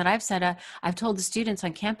 That's something that I've said. I've told the students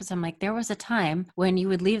on campus, I'm like, there was a time when you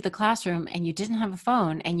would leave the classroom and you didn't have a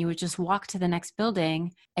phone and you would just walk to the next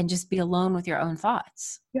building and just be alone with your own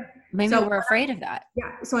thoughts. Yeah. Maybe we're afraid of that.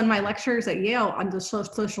 Yeah. So in my lectures at Yale on the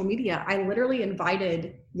social media, I literally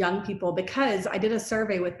invited young people, because I did a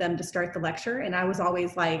survey with them to start the lecture. And I was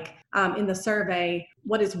always like, in the survey,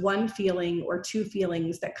 what is one feeling or two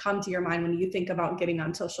feelings that come to your mind when you think about getting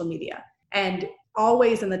on social media? And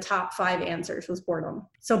always in the top 5 answers was boredom.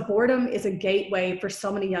 So boredom is a gateway for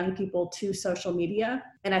so many young people to social media.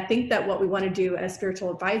 And I think that what we want to do as spiritual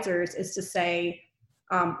advisors is to say,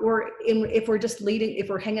 if we're just leading, if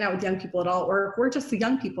we're hanging out with young people at all, or if we're just the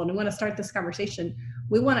young people and we want to start this conversation,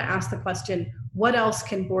 we want to ask the question, what else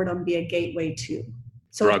can boredom be a gateway to?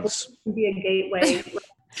 So drugs can be a gateway.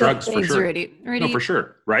 Drugs, for sure. Rudy. No, for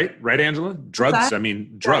sure. Right, Angela? Drugs. I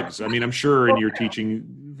mean, drugs. I mean, I'm sure in your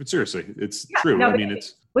teaching, seriously, it's true. No, I mean,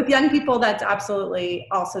 it's with young people, that's absolutely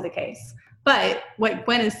also the case. But what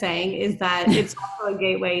Gwen is saying is that it's also a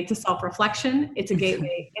gateway to self-reflection. It's a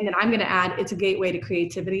gateway. And then I'm going to add, it's a gateway to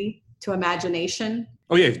creativity, to imagination.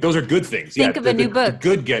 Oh yeah, those are good things. Think of a new book.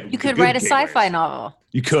 You could write a sci-fi novel.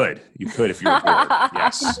 You could if you're bored.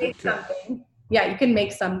 Yes. You can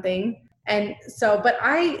make something. And so,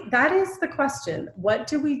 that is the question. What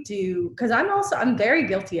do we do? Because I'm very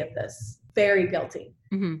guilty of this. Very guilty.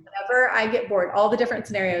 Mm-hmm. Whenever I get bored, all the different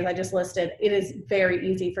scenarios I just listed, it is very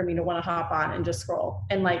easy for me to want to hop on and just scroll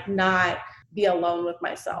and not be alone with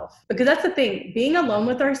myself. Because that's the thing, being alone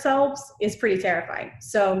with ourselves is pretty terrifying.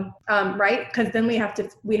 So, right? Because then we have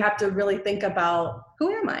to really think about,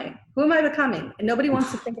 who am I? Who am I becoming? And nobody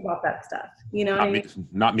wants to think about that stuff. You know what I mean?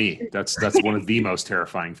 Not me. That's one of the most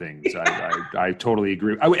terrifying things. I totally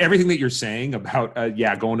agree. Everything that you're saying about,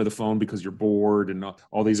 going to the phone because you're bored and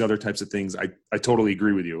all these other types of things, I totally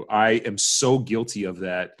agree with you. I am so guilty of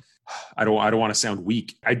that. I don't want to sound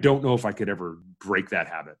weak. I don't know if I could ever break that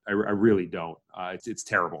habit. I really don't. It's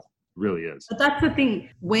terrible. It really is. But that's the thing.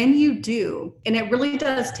 When you do, and it really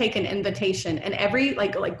does take an invitation, and every,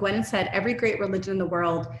 like Gwen said, every great religion in the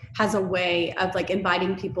world has a way of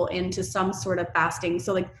inviting people into some sort of fasting.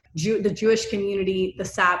 So the Jewish community, the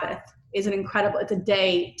Sabbath is it's a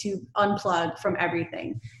day to unplug from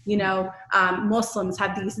everything. Muslims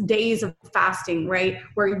have these days of fasting, right?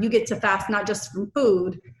 Where you get to fast not just from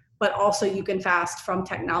food, but also you can fast from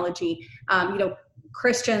technology.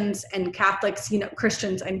 Christians and Catholics,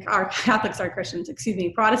 Protestants and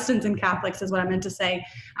Catholics is what I meant to say,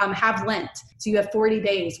 have Lent. So you have 40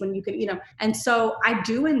 days when you can, and so I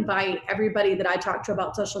do invite everybody that I talk to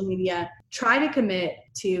about social media, try to commit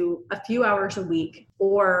to a few hours a week,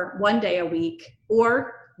 or 1 day a week,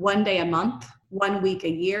 or 1 day a month, 1 week a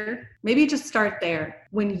year. Maybe just start there.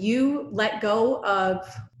 When you let go of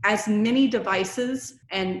as many devices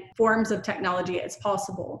and forms of technology as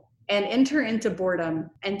possible, and enter into boredom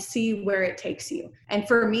and see where it takes you. And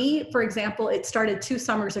for me, for example, it started 2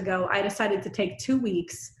 summers ago. I decided to take 2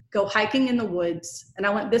 weeks go hiking in the woods.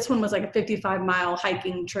 And this one was like a 55-mile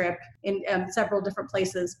hiking trip in several different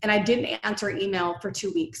places. And I didn't answer email for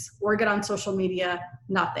 2 weeks or get on social media,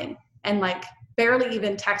 nothing. And like barely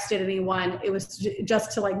even texted anyone. It was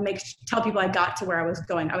just to like tell people I got to where I was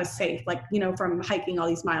going. I was safe, like, from hiking all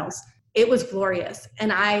these miles. It was glorious.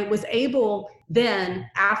 And I was able then,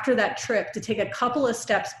 after that trip, to take a couple of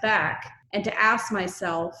steps back and to ask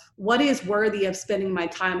myself, what is worthy of spending my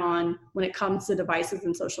time on when it comes to devices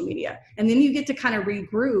and social media? And then you get to kind of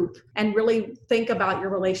regroup and really think about your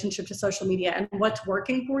relationship to social media and what's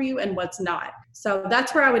working for you and what's not. So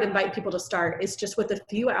that's where I would invite people to start, is just with a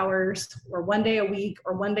few hours or one day a week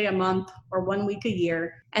or one day a month or 1 week a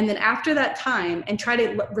year. And then after that time, and try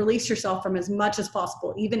to release yourself from as much as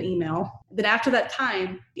possible, even email. Then after that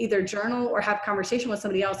time, either journal or have conversation with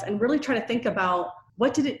somebody else and really try to think about,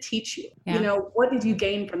 what did it teach you? Yeah. What did you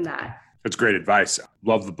gain from that? That's great advice.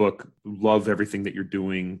 Love the book. Love everything that you're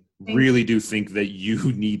doing. Really do think that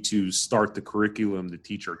you need to start the curriculum to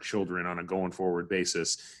teach our children on a going forward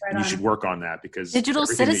basis. Right and you on. should work on that, because Digital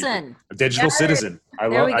citizen. A digital citizen. I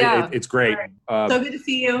There love we go. it's great. So good to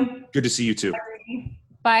see you. Good to see you too.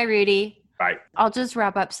 Bye, Rudy. Bye. I'll just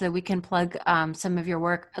wrap up so that we can plug some of your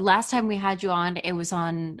work. Last time we had you on, it was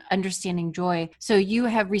on Understanding Joy. So you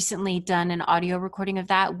have recently done an audio recording of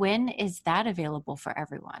that. When is that available for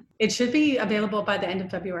everyone? It should be available by the end of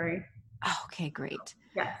February. Oh, okay, great.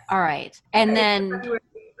 Yes. All right. And then, February,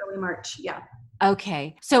 early March. Yeah.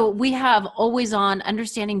 okay. So we have Always On,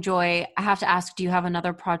 Understanding Joy. I have to ask, do you have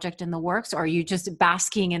another project in the works, or are you just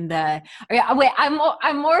basking in the, wait,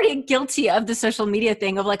 I'm already guilty of the social media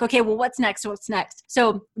thing of like, okay, well, what's next? What's next?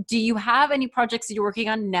 So do you have any projects that you're working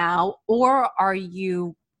on now, or are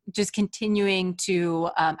you just continuing to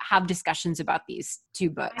have discussions about these two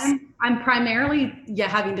books? I'm primarily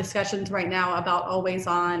having discussions right now about Always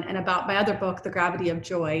On and about my other book, The Gravity of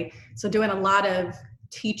Joy. So doing a lot of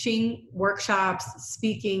teaching, workshops,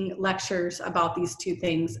 speaking, lectures about these two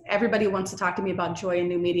things. Everybody wants to talk to me about joy and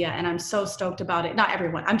new media, and I'm so stoked about it. Not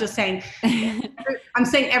everyone. I'm just saying, I'm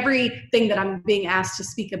saying everything that I'm being asked to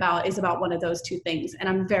speak about is about one of those two things, and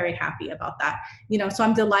I'm very happy about that. So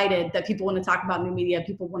I'm delighted that people want to talk about new media,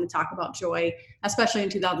 people want to talk about joy, especially in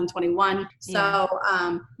 2021. So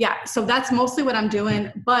so that's mostly what I'm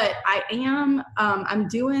doing. But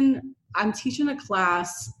I'm teaching a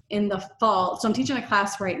class in the fall. So I'm teaching a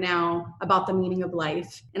class right now about the meaning of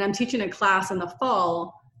life. And I'm teaching a class in the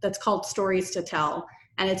fall that's called Stories to Tell.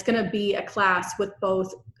 And it's going to be a class with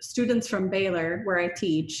both students from Baylor, where I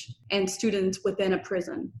teach, and students within a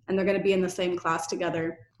prison. And they're going to be in the same class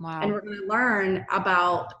together. Wow. And we're going to learn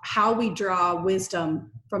about how we draw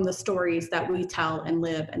wisdom from the stories that we tell and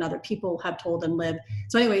live and other people have told and lived.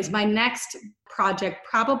 So anyways, my next project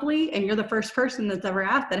probably, and you're the first person that's ever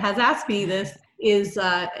has asked me this, is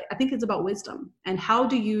I think it's about wisdom. And how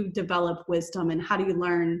do you develop wisdom, and how do you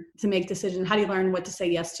learn to make decisions? How do you learn what to say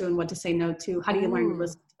yes to and what to say no to? How do you learn to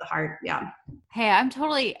listen to the heart? Yeah. Hey, I'm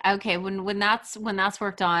totally okay. When that's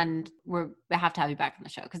worked on, we have to have you back on the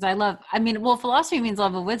show, because philosophy means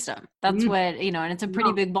love of wisdom. That's what, and it's a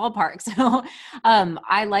pretty big ballpark. So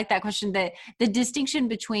I like that question, that the distinction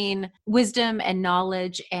between wisdom and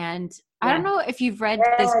knowledge. And I don't know if you've read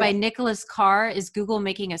this by Nicholas Carr, Is Google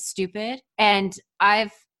Making Us Stupid? And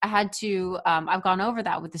I've gone over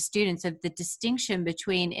that with the students, of the distinction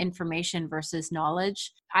between information versus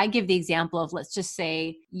knowledge. I give the example of, let's just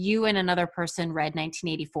say you and another person read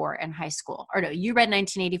 1984 in high school, or no, you read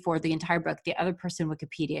 1984, the entire book, the other person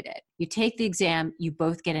Wikipedia'd it. You take the exam, you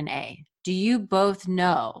both get an A. Do you both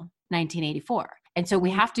know 1984? And so we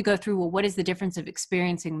have to go through, well, what is the difference of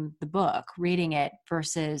experiencing the book, reading it,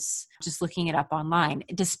 versus just looking it up online?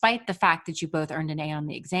 Despite the fact that you both earned an A on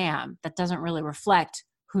the exam, that doesn't really reflect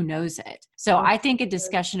who knows it. So I think a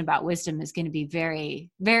discussion about wisdom is going to be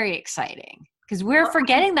very, very exciting, because we're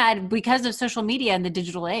forgetting that because of social media and the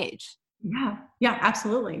digital age. Yeah,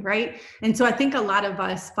 absolutely. Right. And so I think a lot of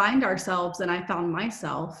us find ourselves, and I found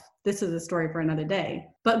myself, this is a story for another day,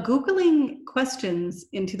 but Googling questions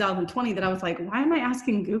in 2020 that I was like, why am I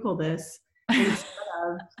asking Google this instead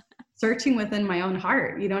of searching within my own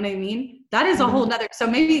heart? You know what I mean? That is a whole nother. So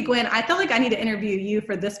maybe, Gwen, I felt like I need to interview you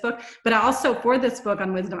for this book, but I also, for this book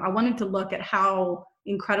on wisdom, I wanted to look at how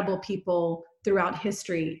incredible people throughout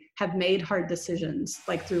history have made hard decisions,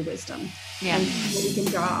 like through wisdom. Yeah. And what we can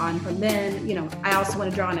draw on from then. I also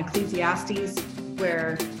want to draw on Ecclesiastes,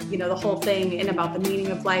 where, the whole thing and about the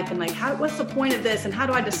meaning of life, and like, what's the point of this, and how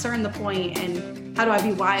do I discern the point, and how do I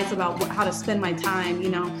be wise about how to spend my time,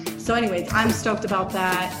 So anyways, I'm stoked about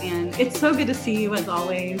that, and it's so good to see you as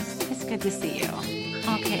always. It's good to see you.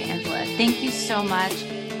 Okay, Angela, thank you so much.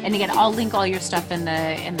 And again, I'll link all your stuff in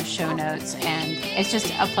the show notes, and it's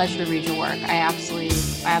just a pleasure to read your work. I absolutely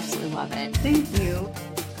love it. Thank you.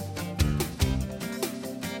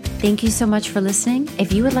 Thank you so much for listening.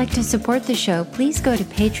 If you would like to support the show, please go to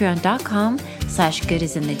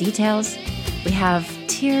patreon.com/goodisinthedetails. We have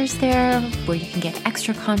tiers there where you can get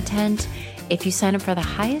extra content. If you sign up for the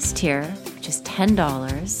highest tier, which is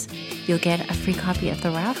 $10, you'll get a free copy of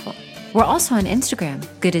the raffle. We're also on Instagram,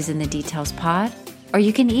 goodisinthedetailspod, or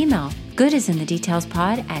you can email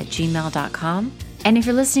goodisinthedetailspod@gmail.com. And if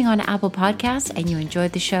you're listening on Apple Podcasts and you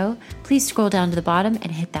enjoyed the show, please scroll down to the bottom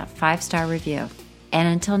and hit that 5-star review. And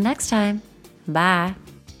until next time, bye.